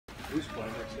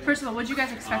First of all, what did you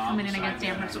guys expect coming in against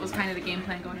Amherst? What was kind of the game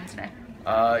plan going in today?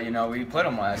 We played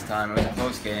them last time. It was a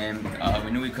close game.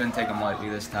 We knew we couldn't take them lightly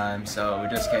this time, so we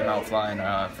just came out flying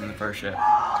from the first shift.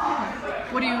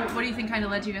 What do you think kind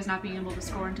of led to you guys not being able to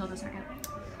score until the second?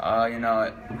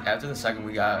 After the second,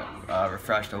 we got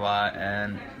refreshed a lot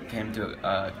and came to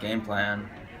a game plan,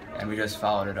 and we just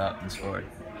followed it up and scored.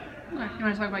 Okay. You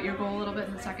want to talk about your goal a little bit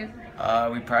in the second?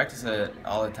 We practice it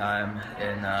all the time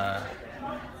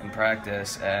in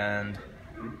practice, and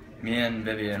me and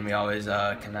Vivian, we always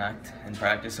connect in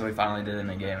practice, so we finally did it in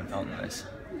the game and felt nice.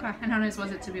 Okay. And how nice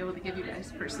was it to be able to give you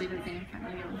guys first lead of the game?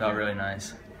 Felt really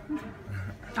nice.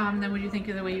 Then what do you think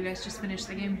of the way you guys just finished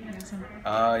the game?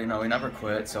 We never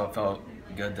quit, so it felt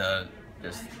good to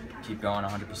just keep going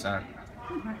 100%.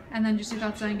 Okay. And then just your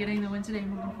thoughts on getting the win today,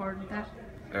 moving forward with that?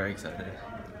 Very excited.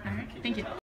 All right. Thank you.